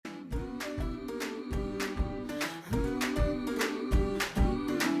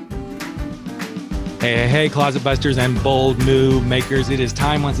Hey, Closet Busters and bold move makers. It is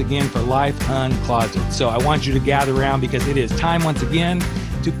time once again for Life Uncloseted. So I want you to gather around because it is time once again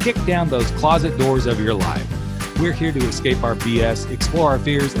to kick down those closet doors of your life. We're here to escape our BS, explore our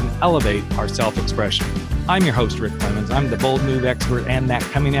fears, and elevate our self-expression. I'm your host, Rick Clemens. I'm the bold move expert and that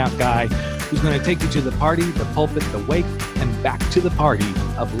coming out guy who's going to take you to the party, the pulpit, the wake, and back to the party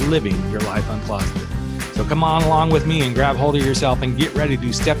of living your life uncloseted. So come on along with me and grab hold of yourself and get ready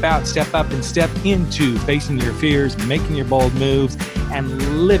to step out, step up, and step into facing your fears, making your bold moves,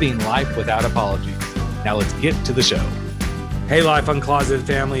 and living life without apologies. Now let's get to the show. Hey, Life Uncloseted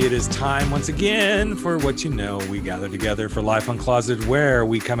family, it is time once again for what you know. We gather together for Life Uncloseted, where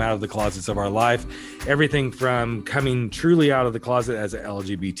we come out of the closets of our life. Everything from coming truly out of the closet as an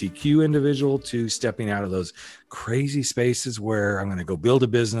LGBTQ individual to stepping out of those crazy spaces where I'm going to go build a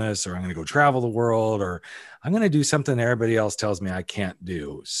business, or I'm going to go travel the world, or I'm going to do something everybody else tells me I can't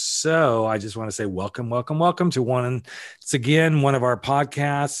do. So I just want to say welcome to once again, one of our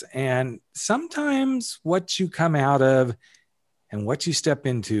podcasts. And sometimes what you come out of and what you step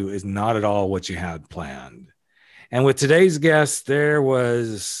into is not at all what you had planned. And with today's guest, there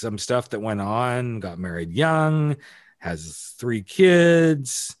was some stuff that went on, got married young, has 3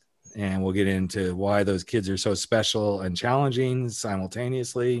 kids, and we'll get into why those kids are so special and challenging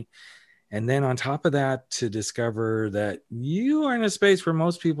simultaneously. And then on top of that, to discover that you are in a space where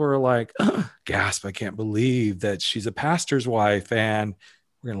most people are like, oh, gasp, I can't believe that she's a pastor's wife. And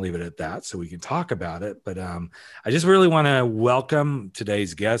we're going to leave it at that so we can talk about it. But I just really want to welcome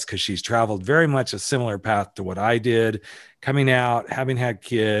today's guest because she's traveled very much a similar path to what I did, coming out, having had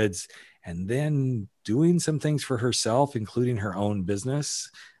kids, and then doing some things for herself, including her own business.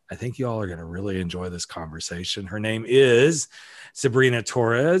 I think you all are going to really enjoy this conversation. Her name is Sabrina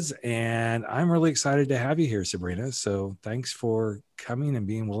Torres, and I'm really excited to have you here, Sabrina. So thanks for coming and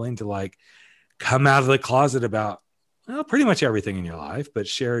being willing to come out of the closet about pretty much everything in your life, but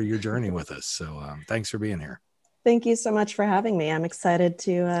share your journey with us. So thanks for being here. Thank you so much for having me. I'm excited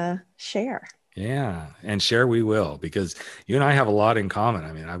to share. Yeah. And share we will, because you and I have a lot in common.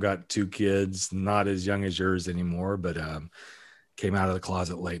 I mean, I've got 2 kids, not as young as yours anymore, but came out of the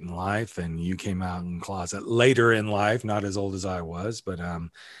closet late in life, and you came out in the closet later in life, not as old as I was. But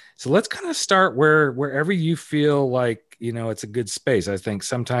so let's kind of start wherever you feel like, it's a good space. I think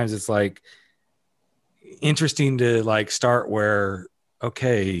sometimes it's interesting to start where,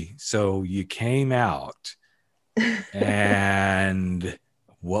 okay, so you came out and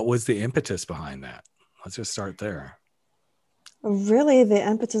what was the impetus behind that? Let's just start there. Really, the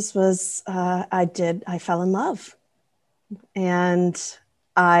impetus was I fell in love, and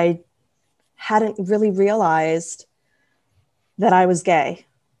I hadn't really realized that I was gay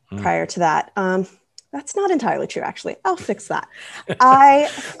prior to that. That's not entirely true, actually. I'll fix that.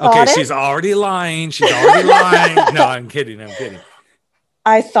 Okay, she's already lying. No, I'm kidding.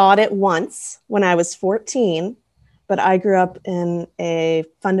 I thought it once when I was 14, but I grew up in a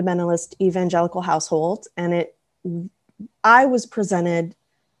fundamentalist evangelical household, and I was presented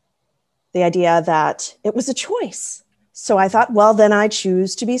the idea that it was a choice. So I thought, well, then I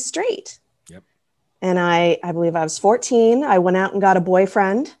choose to be straight. Yep. And I believe I was 14. I went out and got a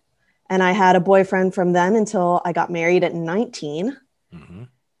boyfriend. And I had a boyfriend from then until I got married at 19,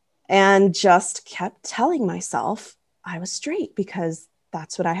 and just kept telling myself I was straight because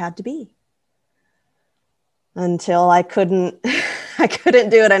that's what I had to be, until I couldn't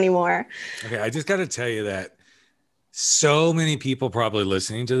do it anymore. Okay. I just got to tell you that so many people probably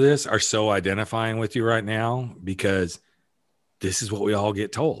listening to this are so identifying with you right now, because this is what we all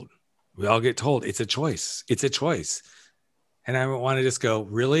get told. We all get told it's a choice. It's a choice. And I want to just go,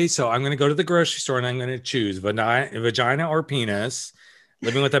 really? So I'm going to go to the grocery store and I'm going to choose vagina or penis,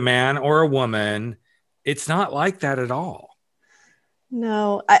 living with a man or a woman. It's not like that at all.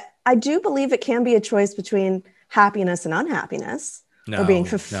 No, I do believe it can be a choice between happiness and unhappiness, or being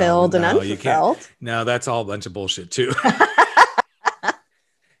fulfilled and unfulfilled. No, that's all a bunch of bullshit too.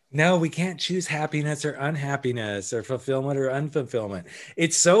 No, we can't choose happiness or unhappiness, or fulfillment or unfulfillment.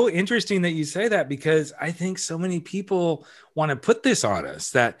 It's so interesting that you say that, because I think so many people want to put this on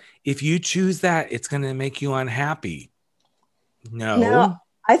us that if you choose that, it's going to make you unhappy. No,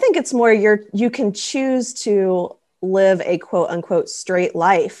 I think it's more you can choose to live a quote unquote straight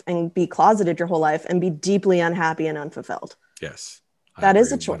life and be closeted your whole life and be deeply unhappy and unfulfilled. Yes. That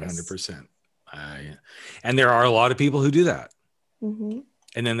is a choice. 100%. And there are a lot of people who do that. Mm-hmm.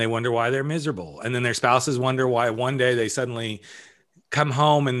 And then they wonder why they're miserable. And then their spouses wonder why one day they suddenly come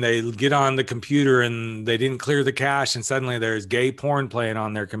home and they get on the computer and they didn't clear the cache, and suddenly there's gay porn playing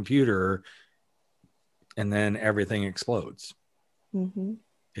on their computer, and then everything explodes. Mm-hmm.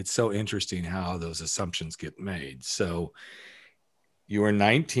 It's so interesting how those assumptions get made. So you were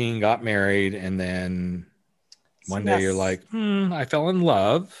 19, got married, and then one day you're Yes. like, I fell in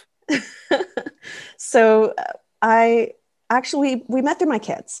love. So I actually, we met through my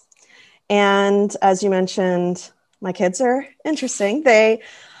kids. And as you mentioned, my kids are interesting. They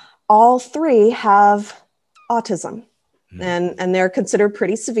all three have autism, and they're considered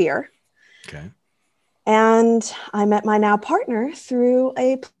pretty severe. Okay. And I met my now partner through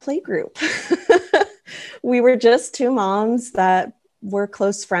a play group. We were just two moms that were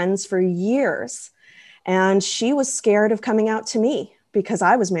close friends for years. And she was scared of coming out to me because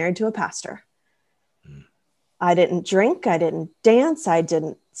I was married to a pastor. I didn't drink, I didn't dance, I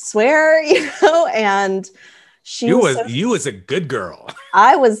didn't swear, and she was so, you was a good girl.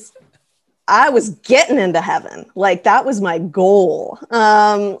 I was getting into heaven. Like that was my goal.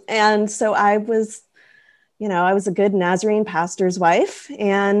 And so I was a good Nazarene pastor's wife,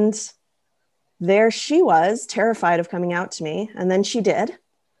 and there she was, terrified of coming out to me. And then she did.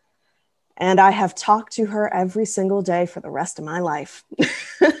 And I have talked to her every single day for the rest of my life.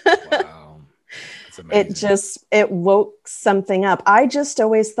 Wow. That's amazing. It woke something up. I just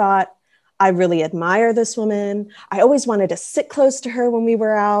always thought, I really admire this woman. I always wanted to sit close to her when we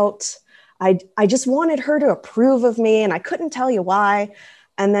were out. I just wanted her to approve of me, and I couldn't tell you why.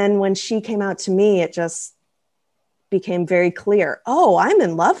 And then when she came out to me, it just became very clear. Oh, I'm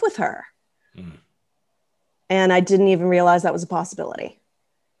in love with her. And I didn't even realize that was a possibility.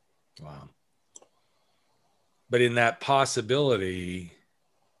 Wow. But in that possibility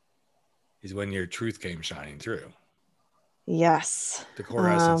is when your truth came shining through. Yes. The core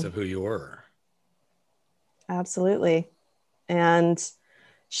essence of who you were. Absolutely. And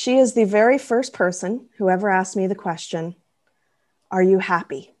she is the very first person who ever asked me the question, are you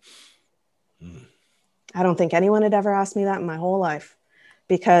happy? I don't think anyone had ever asked me that in my whole life,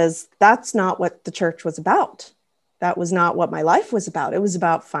 because that's not what the church was about. That was not what my life was about. It was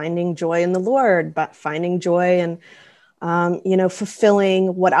about finding joy in the Lord, but finding joy and,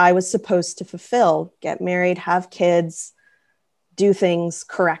 fulfilling what I was supposed to fulfill, get married, have kids, do things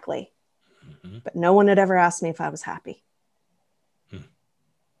correctly. But no one had ever asked me if I was happy.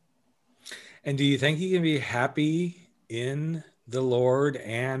 And do you think you can be happy in the Lord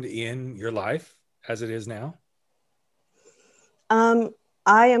and in your life as it is now? I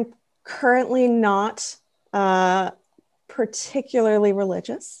am currently not particularly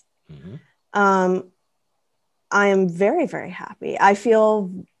religious. I am very, very happy. I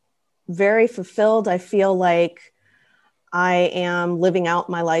feel very fulfilled. I feel like I am living out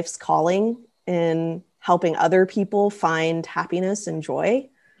my life's calling in helping other people find happiness and joy.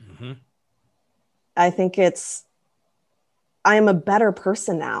 I think I am a better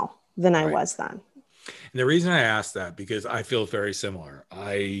person now than I was then. And the reason I ask that, because I feel very similar.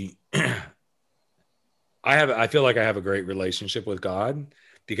 I feel like I have a great relationship with God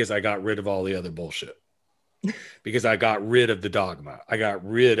because I got rid of all the other bullshit. Because I got rid of the dogma. I got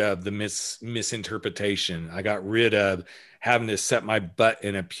rid of the misinterpretation. I got rid of having to set my butt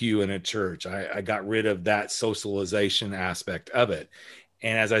in a pew in a church. I got rid of that socialization aspect of it.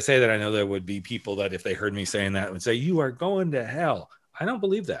 And as I say that, I know there would be people that if they heard me saying that would say, you are going to hell. I don't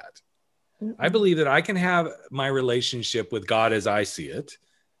believe that. I believe that I can have my relationship with God as I see it.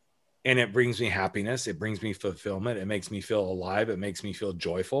 And it brings me happiness. It brings me fulfillment. It makes me feel alive. It makes me feel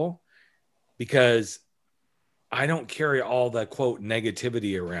joyful, because I don't carry all the quote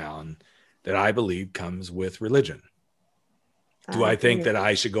negativity around that I believe comes with religion. Do I think that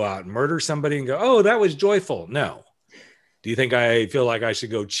I should go out and murder somebody and go, oh, that was joyful? No. Do you think I feel like I should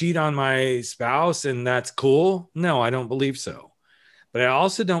go cheat on my spouse and that's cool? No, I don't believe so. But I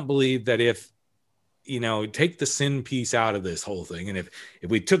also don't believe that if, take the sin piece out of this whole thing. And if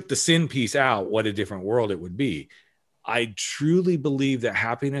we took the sin piece out, what a different world it would be. I truly believe that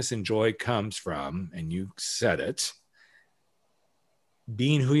happiness and joy comes from, and you said it,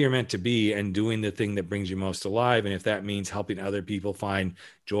 being who you're meant to be and doing the thing that brings you most alive. And if that means helping other people find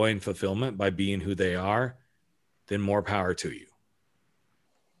joy and fulfillment by being who they are, then more power to you.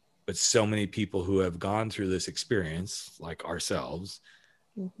 But so many people who have gone through this experience, like ourselves,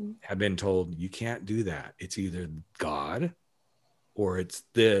 have been told, you can't do that. It's either God or it's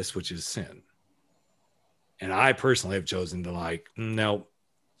this, which is sin. And I personally have chosen to no.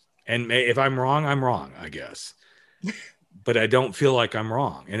 And if I'm wrong, I'm wrong, I guess. But I don't feel like I'm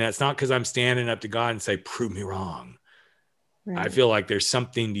wrong. And that's not because I'm standing up to God and say, prove me wrong. Right. I feel like there's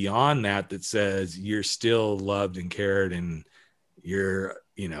something beyond that says you're still loved and cared and you're,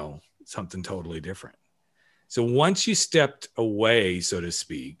 something totally different. So once you stepped away, so to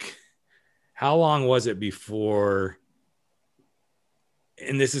speak, how long was it before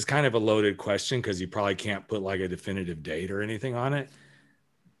and this is kind of a loaded question because you probably can't put like a definitive date or anything on it.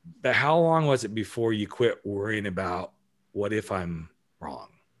 But how long was it before you quit worrying about what if I'm wrong?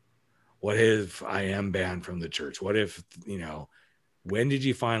 What if I am banned from the church? What if, when did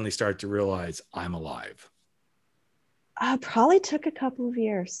you finally start to realize I'm alive? Probably took a couple of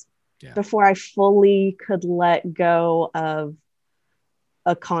years before I fully could let go of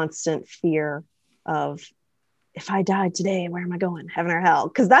a constant fear of, if I died today, where am I going? Heaven or hell?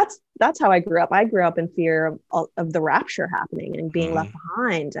 Because that's how I grew up. I grew up in fear of the rapture happening and being left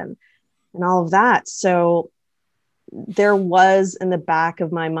behind and all of that. So there was in the back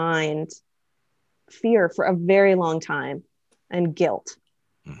of my mind fear for a very long time and guilt.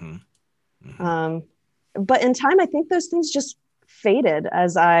 But in time, I think those things just faded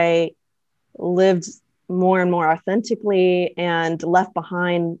as I lived more and more authentically and left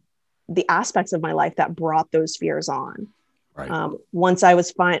behind the aspects of my life that brought those fears on. Right. Once I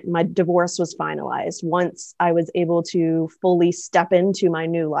was my divorce was finalized. Once I was able to fully step into my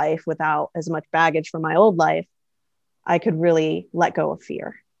new life without as much baggage from my old life, I could really let go of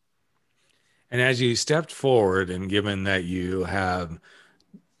fear. And as you stepped forward, and given that you have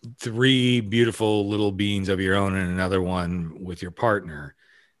 3 beautiful little beings of your own and another one with your partner,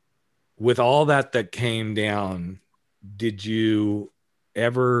 with all that came down, did you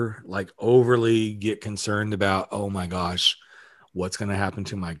ever like overly get concerned about, oh my gosh, what's going to happen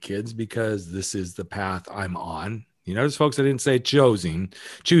to my kids because this is the path I'm on? You notice, folks, I didn't say choosing.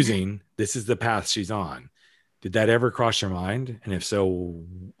 This is the path she's on. Did that ever cross your mind? And if so,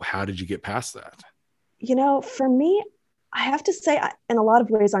 how did you get past that? For me, I have to say, in a lot of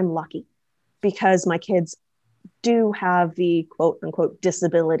ways, I'm lucky because my kids do have the quote unquote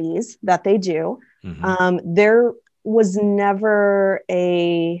disabilities that they do. There was never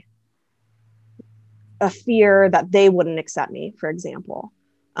a fear that they wouldn't accept me, for example.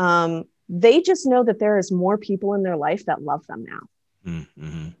 They just know that there is more people in their life that love them now.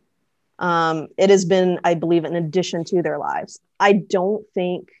 It has been, I believe, an addition to their lives. I don't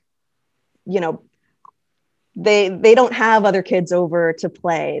think, they don't have other kids over to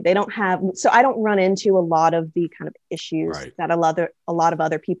play. So I don't run into a lot of the kind of issues that a lot of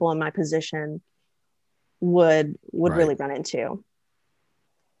other people in my position would really run into.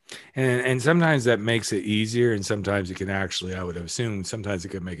 And sometimes that makes it easier, and sometimes it can actually, I would assume, sometimes it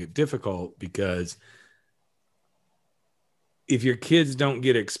can make it difficult, because if your kids don't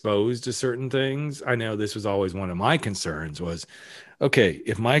get exposed to certain things, I know this was always one of my concerns was, okay,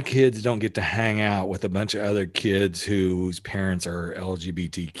 if my kids don't get to hang out with a bunch of other kids whose parents are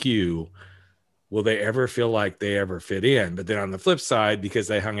LGBTQ, will they ever feel like they ever fit in? But then on the flip side, because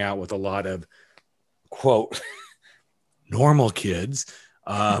they hung out with a lot of, quote, normal kids,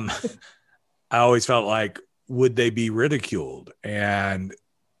 I always felt like, would they be ridiculed? And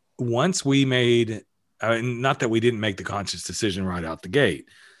once we made, not that we didn't make the conscious decision right out the gate,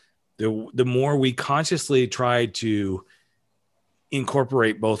 the more we consciously tried to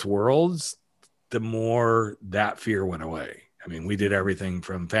incorporate both worlds, the more that fear went away. I mean, we did everything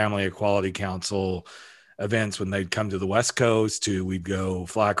from Family Equality Council events when they'd come to the West Coast to we'd go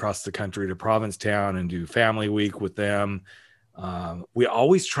fly across the country to Provincetown and do Family Week with them. We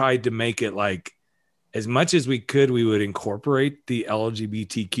always tried to make it like, as much as we could, we would incorporate the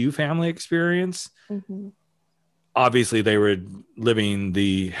LGBTQ family experience. Obviously, they were living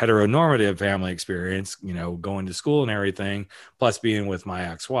the heteronormative family experience, going to school and everything, plus being with my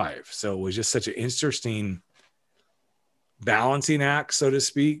ex-wife. So it was just such an interesting balancing act, so to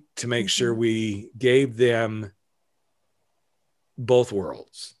speak, to make sure we gave them both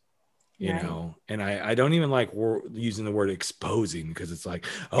worlds. And I don't even like using the word exposing, because it's like,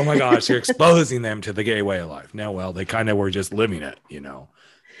 oh my gosh, you're exposing them to the gay way of life. No, well, they kind of were just living it,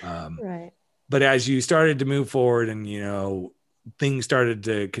 Right. But as you started to move forward and, things started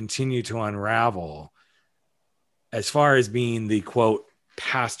to continue to unravel, as far as being the quote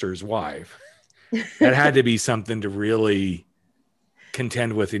pastor's wife, that had to be something to really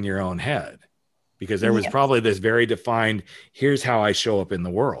contend with in your own head, because there was probably this very defined, here's how I show up in the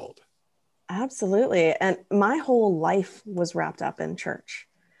world. Absolutely. And my whole life was wrapped up in church.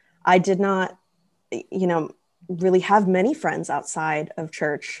 I did not, really have many friends outside of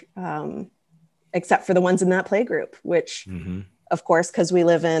church, except for the ones in that play group, which, of course, because we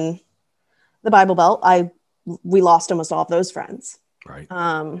live in the Bible Belt, we lost almost all of those friends. Right.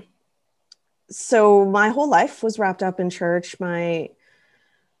 So my whole life was wrapped up in church, my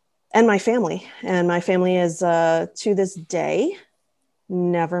family. And my family is, to this day,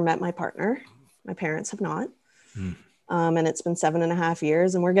 never met my partner. My parents have not. And it's been 7.5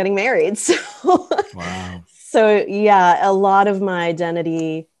 years and we're getting married. So, wow. So yeah, a lot of my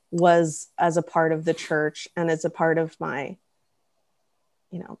identity was as a part of the church and as a part of my,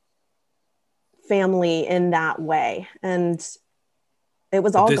 you know, family in that way. And it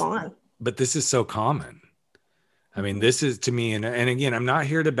was But all this, gone. but this is so common. I mean, Mhm. this is to me, and again, I'm not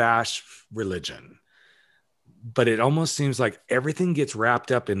here to bash religion, but it almost seems like everything gets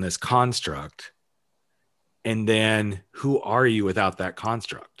wrapped up in this construct. And then who are you without that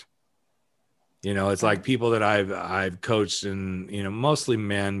construct? You know, it's like people that I've coached, and mostly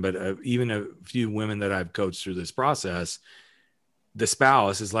men, but even a few women that I've coached through this process. The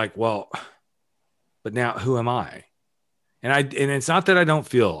spouse is like, well, but now who am I? And it's not that I don't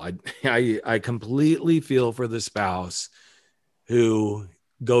feel. I completely feel for the spouse who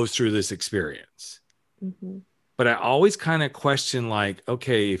goes through this experience. Mm-hmm. But I always kind of question, like,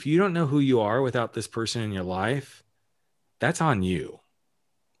 okay, if you don't know who you are without this person in your life, that's on you.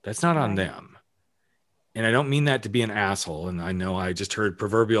 That's not on Right. them. And I don't mean that to be an asshole. And I know I just heard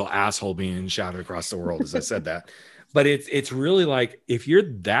proverbial asshole being shouted across the world as I said that. But it's really like, if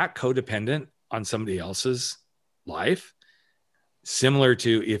you're that codependent on somebody else's life, similar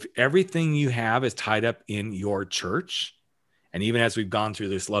to if everything you have is tied up in your church, and even as we've gone through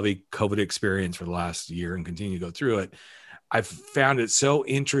this lovely COVID experience for the last year and continue to go through it, I've found it so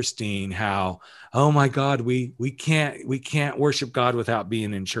interesting how, oh my God, we can't worship God without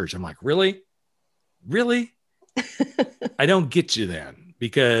being in church. I'm like, really? I don't get you then,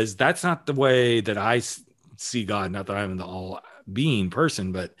 because that's not the way that I see God. Not that I'm the all being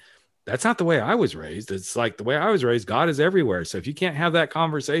person, but that's not the way I was raised. It's like the way I was raised, God is everywhere. So if you can't have that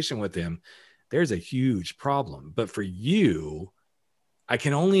conversation with him, there's a huge problem. But for you, I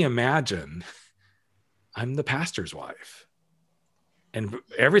can only imagine, I'm the pastor's wife, and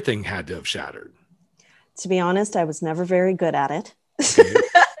everything had to have shattered. To be honest, I was never very good at it. Okay.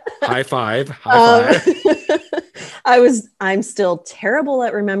 High five. High five. I'm still terrible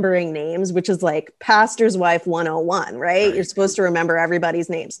at remembering names, which is like pastor's wife 101, right? You're supposed to remember everybody's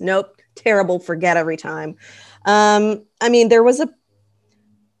names. Nope. Terrible. Forget every time. I mean,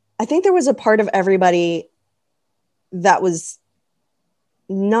 I think there was a part of everybody that was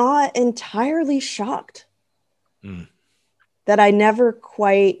not entirely shocked that I never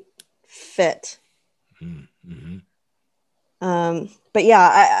quite fit. Mm-hmm. But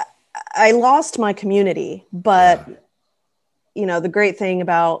yeah, I lost my community, but the great thing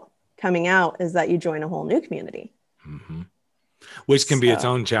about coming out is that you join a whole new community, which can be its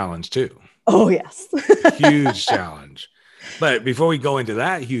own challenge too. Oh yes. Huge challenge. But before we go into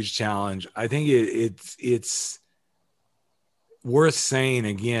that huge challenge, I think it's worth saying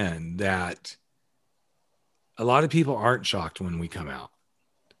again that a lot of people aren't shocked when we come out,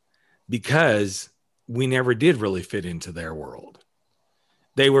 because we never did really fit into their world.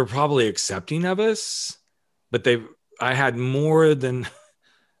 They were probably accepting of us, but I had more than,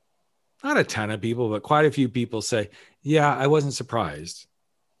 not a ton of people, but quite a few people say, yeah, I wasn't surprised.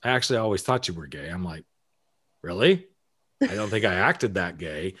 I actually always thought you were gay. I'm like, really? I don't think I acted that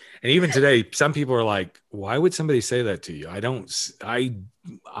gay. And even today, some people are like, why would somebody say that to you?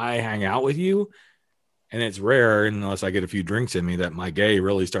 I hang out with you, and it's rare, unless I get a few drinks in me, that my gay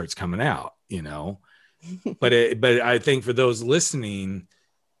really starts coming out, but I think for those listening,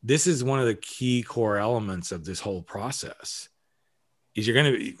 this is one of the key core elements of this whole process. Is you're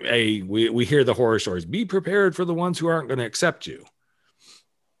going to be, we hear the horror stories, be prepared for the ones who aren't going to accept you,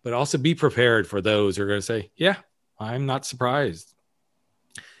 but also be prepared for those who are going to say, yeah, I'm not surprised.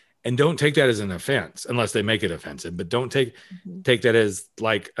 And don't take that as an offense, unless they make it offensive, but don't take that as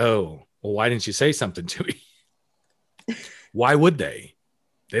like, oh, well, why didn't you say something to me? Why would they?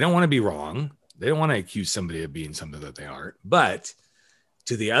 They don't want to be wrong. They don't want to accuse somebody of being something that they aren't. But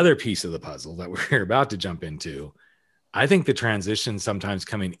to the other piece of the puzzle that we're about to jump into, I think the transition sometimes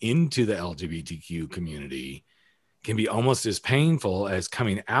coming into the LGBTQ community can be almost as painful as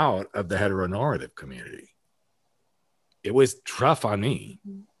coming out of the heteronormative community. It was tough on me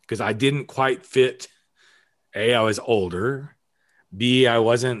because I didn't quite fit. A, I was older. B, I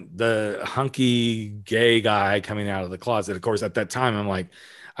wasn't the hunky gay guy coming out of the closet. Of course, at that time,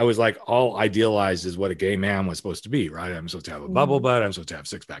 I was like all idealized as what a gay man was supposed to be, right? I'm supposed to have a bubble butt. I'm supposed to have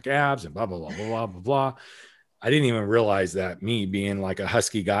six-pack abs and blah, blah, blah, blah, blah, blah, blah. I didn't even realize that me being like a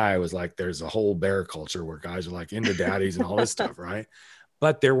husky guy was like, there's a whole bear culture where guys are like into daddies and all this stuff, right?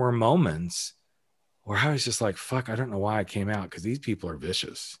 But there were moments where I was just like, fuck, I don't know why I came out, because these people are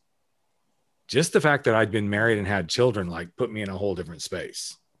vicious. Just the fact that I'd been married and had children like put me in a whole different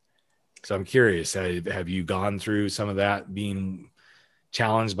space. So I'm curious, have you gone through some of that, being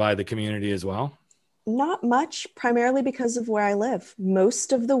challenged by the community as well? Not much, primarily because of where I live.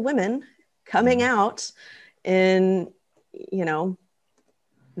 Most of the women coming out in, you know,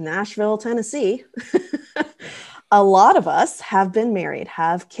 Nashville, Tennessee, a lot of us have been married,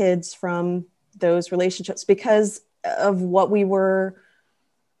 have kids from those relationships because of what we were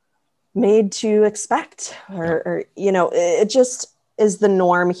made to expect, or you know, it just is the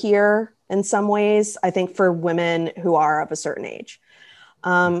norm here in some ways. I think for women who are of a certain age,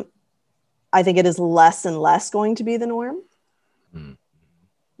 I think it is less and less going to be the norm.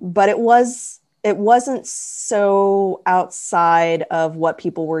 But it wasn't so outside of what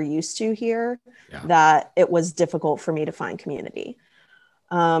people were used to here that it was difficult for me to find community.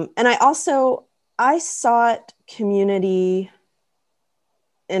 And I sought community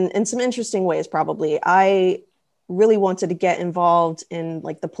in some interesting ways, probably. I really wanted to get involved in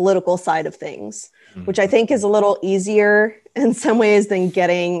like the political side of things, which I think is a little easier in some ways than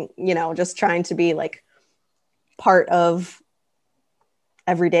getting, you know, just trying to be like part of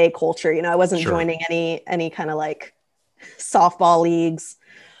everyday culture. You know, I wasn't joining any kind of like softball leagues.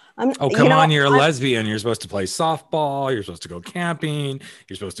 You're a lesbian. You're supposed to play softball. You're supposed to go camping.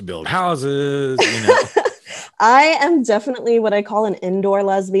 You're supposed to build houses, you know. I am definitely what I call an indoor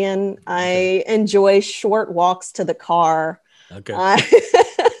lesbian. I enjoy short walks to the car. Okay.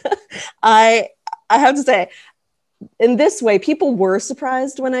 I have to say, in this way, people were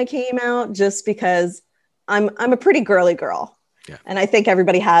surprised when I came out, just because I'm a pretty girly girl. Yeah. And I think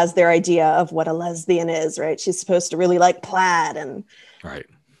everybody has their idea of what a lesbian is, right? She's supposed to really like plaid and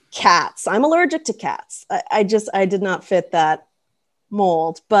cats. I'm allergic to cats. I did not fit that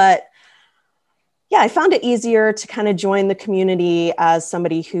mold, but yeah, I found it easier to kind of join the community as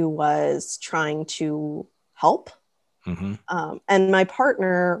somebody who was trying to help. And my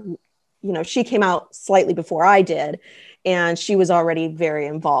partner, you know, she came out slightly before I did, and she was already very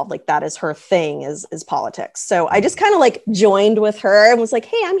involved. Like that is her thing, is politics. So I just kind of like joined with her and was like,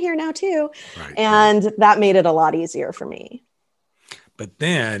 hey, I'm here now too. And that made it a lot easier for me. But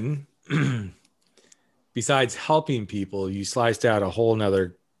then besides helping people, you sliced out a whole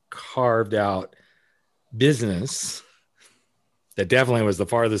nother carved out business that definitely was the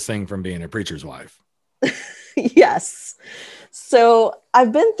farthest thing from being a preacher's wife. Yes. So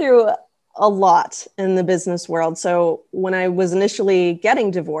I've been through a lot in the business world. So when I was initially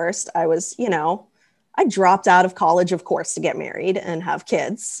getting divorced, I was, you know, I dropped out of college, of course, to get married and have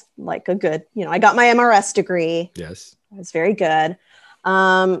kids, like a good, you know, I got my MRS degree. Yes. I was very good.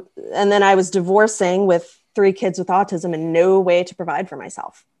 And then I was divorcing with 3 kids with autism and no way to provide for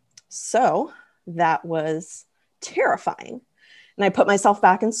myself. So that was terrifying. And I put myself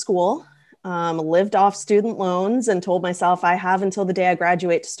back in school, lived off student loans, and told myself I have until the day I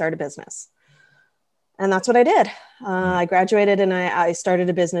graduate to start a business. And that's what I did. I graduated and I started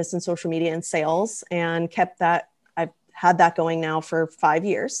a business in social media and sales, and kept that. I've had that going now for 5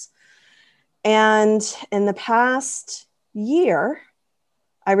 years. And in the past year,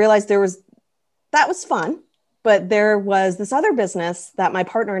 I realized that was fun. But there was this other business that my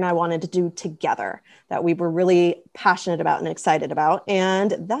partner and I wanted to do together that we were really passionate about and excited about. And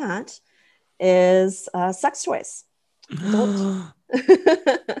that is sex toys.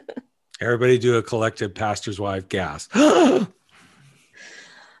 Everybody do a collective pastor's wife gasp. Oh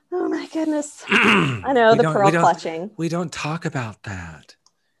my goodness. I know, the pearl clutching. We don't talk about that.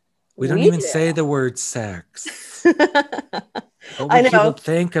 We don't even say the word sex. What would people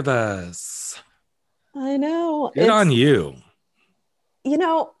think of us? I know. Good on you. You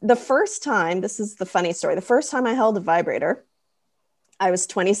know, the first time, this is the funny story. The first time I held a vibrator, I was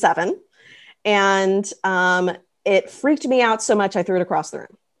 27, and it freaked me out so much I threw it across the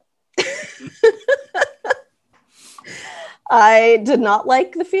room. I did not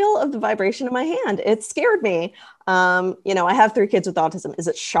like the feel of the vibration in my hand. It scared me. You know, I have 3 kids with autism. Is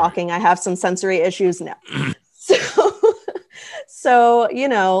it shocking I have some sensory issues? No. So, you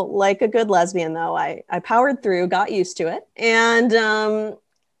know, like a good lesbian, though, I powered through, got used to it. And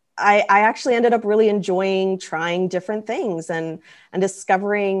I actually ended up really enjoying trying different things and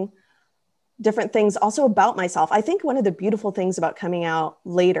discovering different things also about myself. I think one of the beautiful things about coming out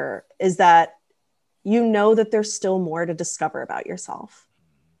later is that you know that there's still more to discover about yourself.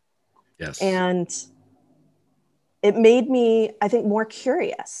 Yes. And it made me, I think, more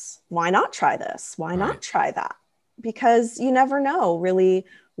curious. Why not try this? Why not try that? Because you never know really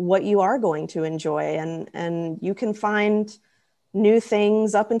what you are going to enjoy, and you can find new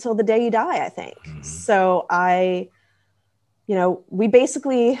things up until the day you die, I think. So you know, we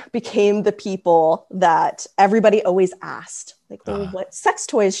basically became the people that everybody always asked, like, well, what sex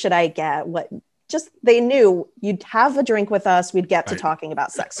toys should I get? They knew you'd have a drink with us. We'd get to talking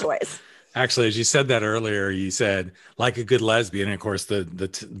about sex toys. Actually, as you said that earlier, you said like a good lesbian. And of course,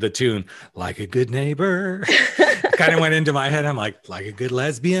 the tune like a good neighbor kind of went into my head. I'm like a good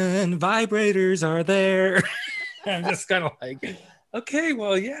lesbian, vibrators are there. I'm just kind of like, okay,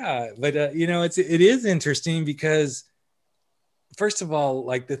 well, yeah, but it is interesting because first of all,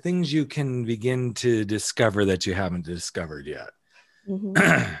 like the things you can begin to discover that you haven't discovered yet.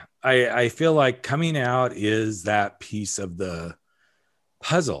 Mm-hmm. I feel like coming out is that piece of the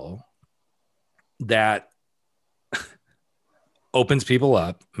puzzle that opens people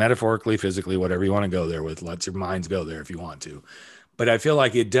up metaphorically, physically, whatever you want to go there with. Lets your minds go there if you want to. But I feel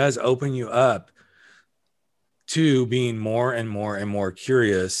like it does open you up to being more and more and more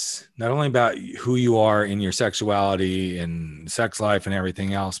curious, not only about who you are in your sexuality and sex life and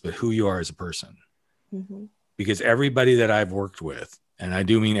everything else, but who you are as a person. Mm-hmm. Because everybody that I've worked with, and I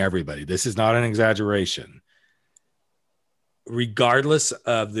do mean everybody, this is not an exaggeration, regardless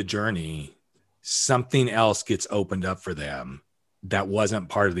of the journey, something else gets opened up for them that wasn't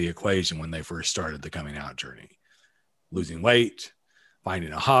part of the equation when they first started the coming out journey. Losing weight,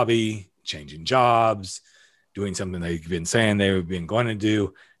 finding a hobby, changing jobs, doing something they've been saying they've been going to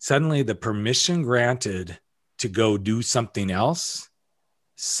do. Suddenly the permission granted to go do something else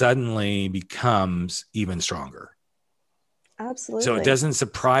suddenly becomes even stronger. Absolutely. So it doesn't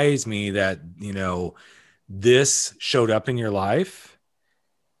surprise me that, this showed up in your life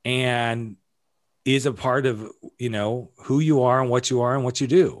and is a part of, who you are and what you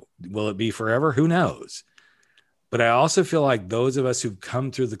do. Will it be forever? Who knows? But I also feel like those of us who've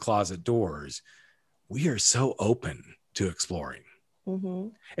come through the closet doors, we are so open to exploring, mm-hmm.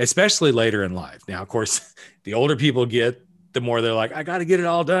 especially later in life. Now, of course, the older people get, the more they're like, I got to get it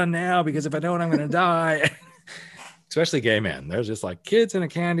all done now because if I don't, I'm going to die. Especially gay men. There's just like kids in a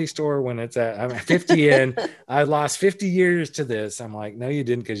candy store when it's I'm 50 in, I lost 50 years to this. I'm like, no, you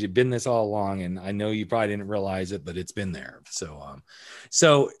didn't, because you've been this all along. And I know you probably didn't realize it, but it's been there.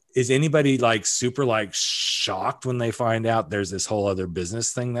 So is anybody like super like shocked when they find out there's this whole other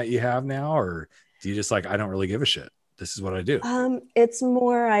business thing that you have now? Or do you just like, I don't really give a shit. This is what I do. It's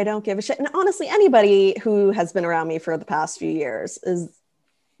more, I don't give a shit. And honestly, anybody who has been around me for the past few years is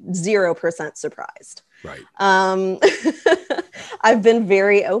 0% surprised. Right. I've been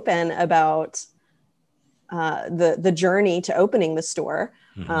very open about the journey to opening the store.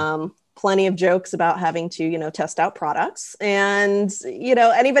 Mm-hmm. Plenty of jokes about having to, test out products. And,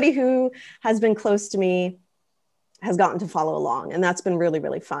 anybody who has been close to me has gotten to follow along. And that's been really,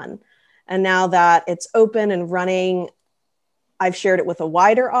 really fun. And now that it's open and running, I've shared it with a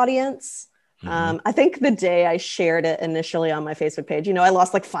wider audience. Mm-hmm. I think the day I shared it initially on my Facebook page, I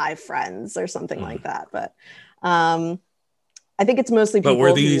lost like 5 friends or something like that. But I think it's mostly people. But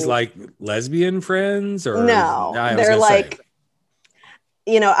were these like lesbian friends or no? They're like,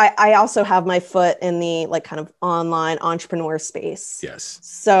 I also have my foot in the like kind of online entrepreneur space. Yes.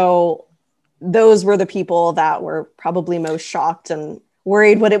 So those were the people that were probably most shocked and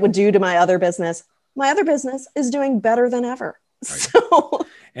worried what it would do to my other business. My other business is doing better than ever. Right. So.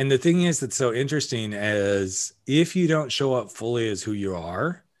 And the thing is that's so interesting is if you don't show up fully as who you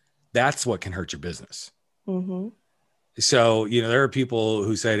are, that's what can hurt your business. Mm-hmm. So, there are people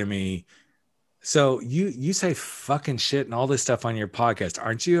who say to me, so you say fucking shit and all this stuff on your podcast.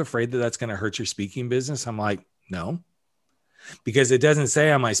 Aren't you afraid that that's going to hurt your speaking business? I'm like, no, because it doesn't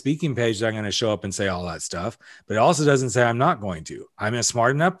say on my speaking page that I'm going to show up and say all that stuff, but it also doesn't say I'm not going to. I'm a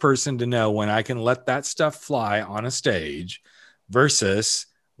smart enough person to know when I can let that stuff fly on a stage versus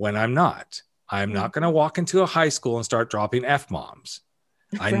when I'm not. I'm not going to walk into a high school and start dropping F-bombs.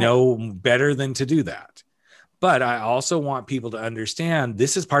 I know better than to do that. But I also want people to understand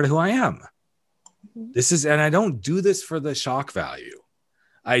this is part of who I am. And I don't do this for the shock value.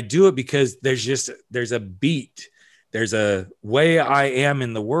 I do it because there's a beat. There's a way I am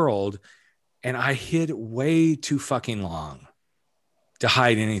in the world. And I hid way too fucking long to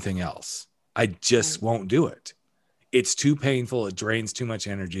hide anything else. I just won't do it. It's too painful. It drains too much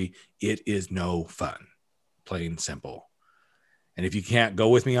energy. It is no fun. Plain simple. And if you can't go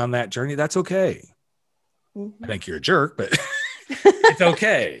with me on that journey, that's okay. Mm-hmm. I think you're a jerk, but it's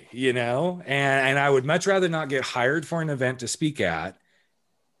okay, and I would much rather not get hired for an event to speak at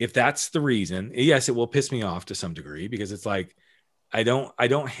if that's the reason. Yes, it will piss me off to some degree because it's like, I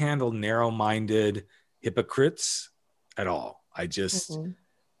don't handle narrow-minded hypocrites at all. I just,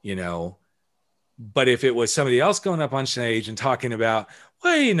 but if it was somebody else going up on stage and talking about,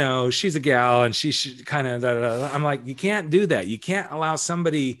 well, she's a gal and she should kind of, I'm like, you can't do that. You can't allow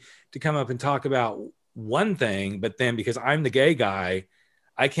somebody to come up and talk about one thing, but then because I'm the gay guy,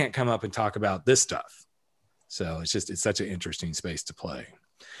 I can't come up and talk about this stuff. So it's such an interesting space to play.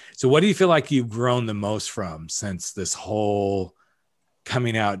 So what do you feel like you've grown the most from since this whole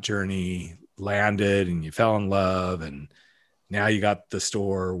coming out journey landed and you fell in love and now you got the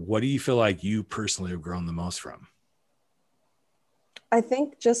store? What do you feel like you personally have grown the most from? I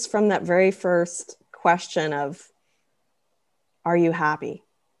think just from that very first question of, are you happy?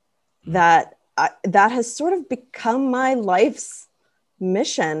 That has sort of become my life's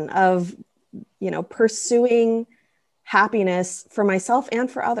mission of, pursuing happiness for myself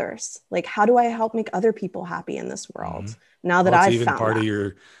and for others. Like, how do I help make other people happy in this world? Now that I've even found part that. of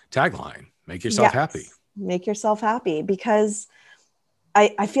your tagline, make yourself happy. Make yourself happy, because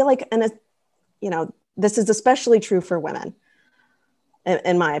I feel like, this is especially true for women,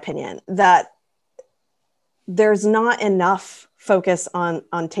 in my opinion, that there's not enough focus on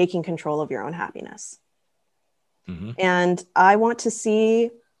taking control of your own happiness. Mm-hmm. And I want to see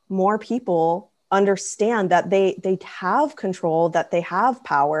more people understand that they have control, that they have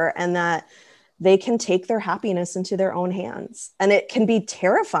power, and that they can take their happiness into their own hands. And it can be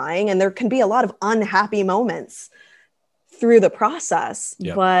terrifying, and there can be a lot of unhappy moments through the process.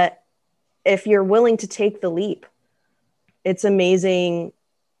 Yep. But if you're willing to take the leap, it's amazing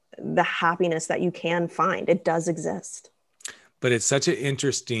the happiness that you can find. It does exist. But it's such an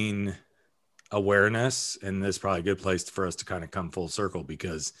interesting awareness, and this is probably a good place for us to kind of come full circle,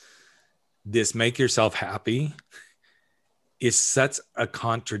 because this make yourself happy is such a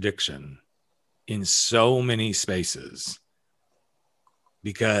contradiction in so many spaces.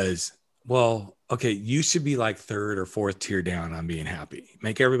 Because, well, okay, you should be like third or fourth tier down on being happy.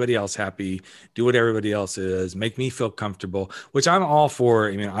 Make everybody else happy. Do what everybody else is. Make me feel comfortable, which I'm all for.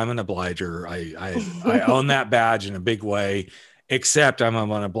 I mean, I'm an obliger. I own that badge in a big way, except I'm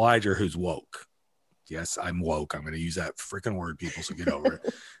an obliger who's woke. Yes, I'm woke. I'm going to use that freaking word, people, so get over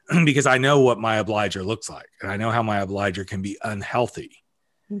it. Because I know what my obliger looks like, and I know how my obliger can be unhealthy.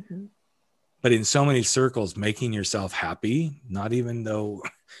 Mm-hmm. But in so many circles, making yourself happy, not even though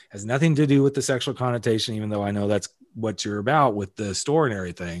has nothing to do with the sexual connotation, even though I know that's what you're about with the store and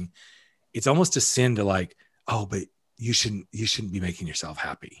everything, it's almost a sin to like, oh, but you shouldn't be making yourself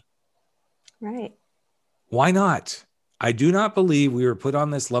happy. Right. Why not? I do not believe we were put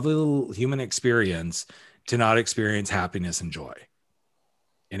on this lovely little human experience to not experience happiness and joy.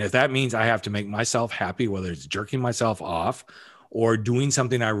 And if that means I have to make myself happy, whether it's jerking myself off or doing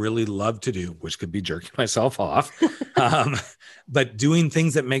something I really love to do, which could be jerking myself off, but doing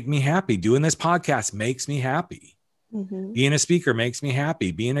things that make me happy. Doing this podcast makes me happy. Mm-hmm. Being a speaker makes me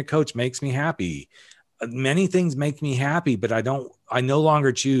happy. Being a coach makes me happy. Many things make me happy, but I no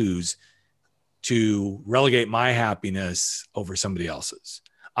longer choose to relegate my happiness over somebody else's.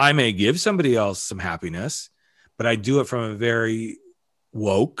 I may give somebody else some happiness, but I do it from a very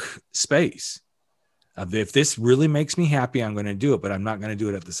woke space. If this really makes me happy, I'm going to do it, but I'm not going to do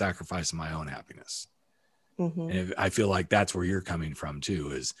it at the sacrifice of my own happiness. Mm-hmm. And I feel like that's where you're coming from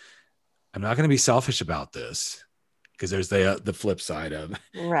too, is I'm not going to be selfish about this, because there's the flip side of,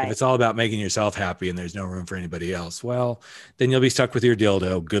 right. If it's all about making yourself happy and there's no room for anybody else, well, then you'll be stuck with your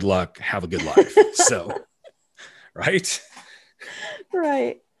dildo. Good luck. Have a good life. So, right.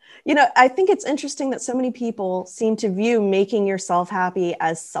 Right. I think it's interesting that so many people seem to view making yourself happy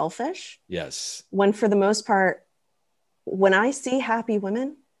as selfish. Yes. When for the most part, when I see happy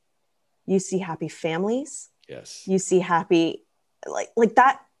women, you see happy families. Yes. You see happy, like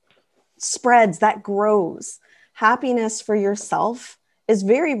that spreads, that grows. Happiness for yourself is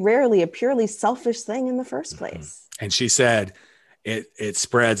very rarely a purely selfish thing in the first place. Mm-hmm. And she said, it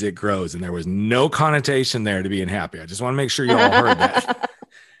spreads, it grows. And there was no connotation there to being happy. I just want to make sure you all heard that.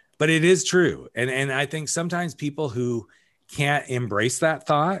 But it is true. And I think sometimes people who can't embrace that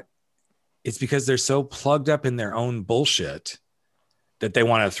thought, it's because they're so plugged up in their own bullshit that they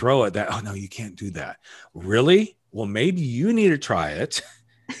want to throw it that, oh, no, you can't do that. Really? Well, maybe you need to try it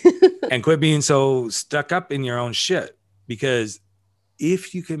and quit being so stuck up in your own shit. Because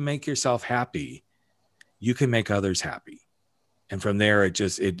if you can make yourself happy, you can make others happy. And from there, it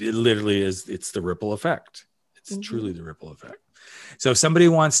literally is, it's the ripple effect. It's truly the ripple effect. So if somebody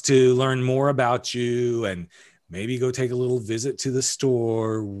wants to learn more about you and maybe go take a little visit to the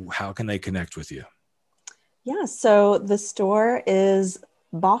store, how can they connect with you? Yeah, so the store is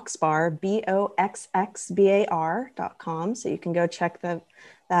Boxbar, BOXXBAR.com. So you can go check that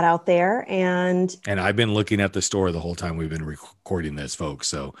out there. And I've been looking at the store the whole time we've been recording this, folks.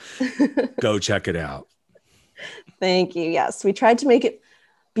 So go check it out. Thank you. Yes, we tried to make it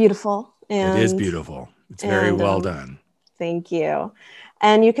beautiful. And it is beautiful. It's very well done. Thank you.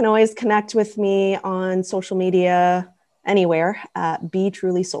 And you can always connect with me on social media anywhere at Be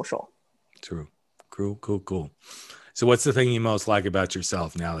Truly Social. True. Cool. So So what's the thing you most like about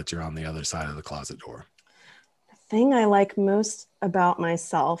yourself now that you're on the other side of the closet door? The thing I like most about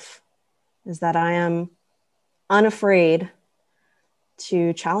myself is that I am unafraid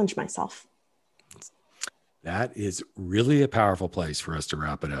to challenge myself. That is really a powerful place for us to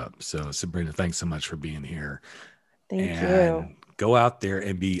wrap it up. So Sabrina, thanks so much for being here. Thank you. Go out there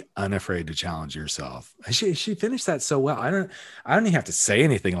and be unafraid to challenge yourself. She finished that so well. I don't even have to say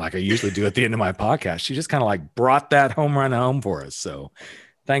anything like I usually do at the end of my podcast. She just kind of like brought that home run home for us. So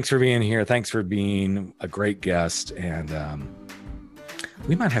thanks for being here. Thanks for being a great guest. And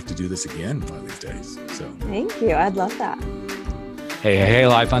we might have to do this again one of these days. So thank you. I'd love that. Hey,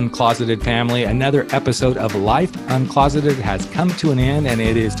 Life Uncloseted family. Another episode of Life Uncloseted has come to an end, and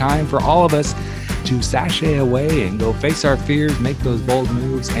it is time for all of us to sashay away and go face our fears, make those bold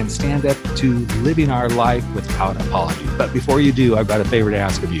moves, and stand up to living our life without apology. But before you do, I've got a favor to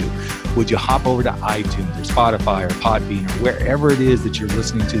ask of you. Would you hop over to iTunes or Spotify or Podbean or wherever it is that you're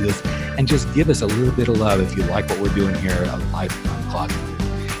listening to this and just give us a little bit of love if you like what we're doing here at Life Uncloseted.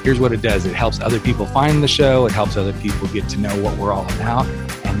 Here's what it does. It helps other people find the show. It helps other people get to know what we're all about.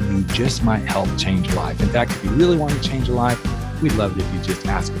 And you just might help change a life. In fact, if you really want to change a life, we'd love it if you just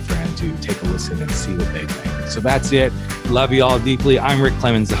ask a friend to take a listen and see what they think. So that's it. Love you all deeply. I'm Rick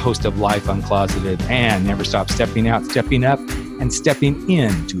Clemens, the host of Life Uncloseted, and never stop stepping out, stepping up, and stepping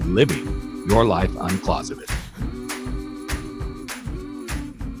into living your life uncloseted.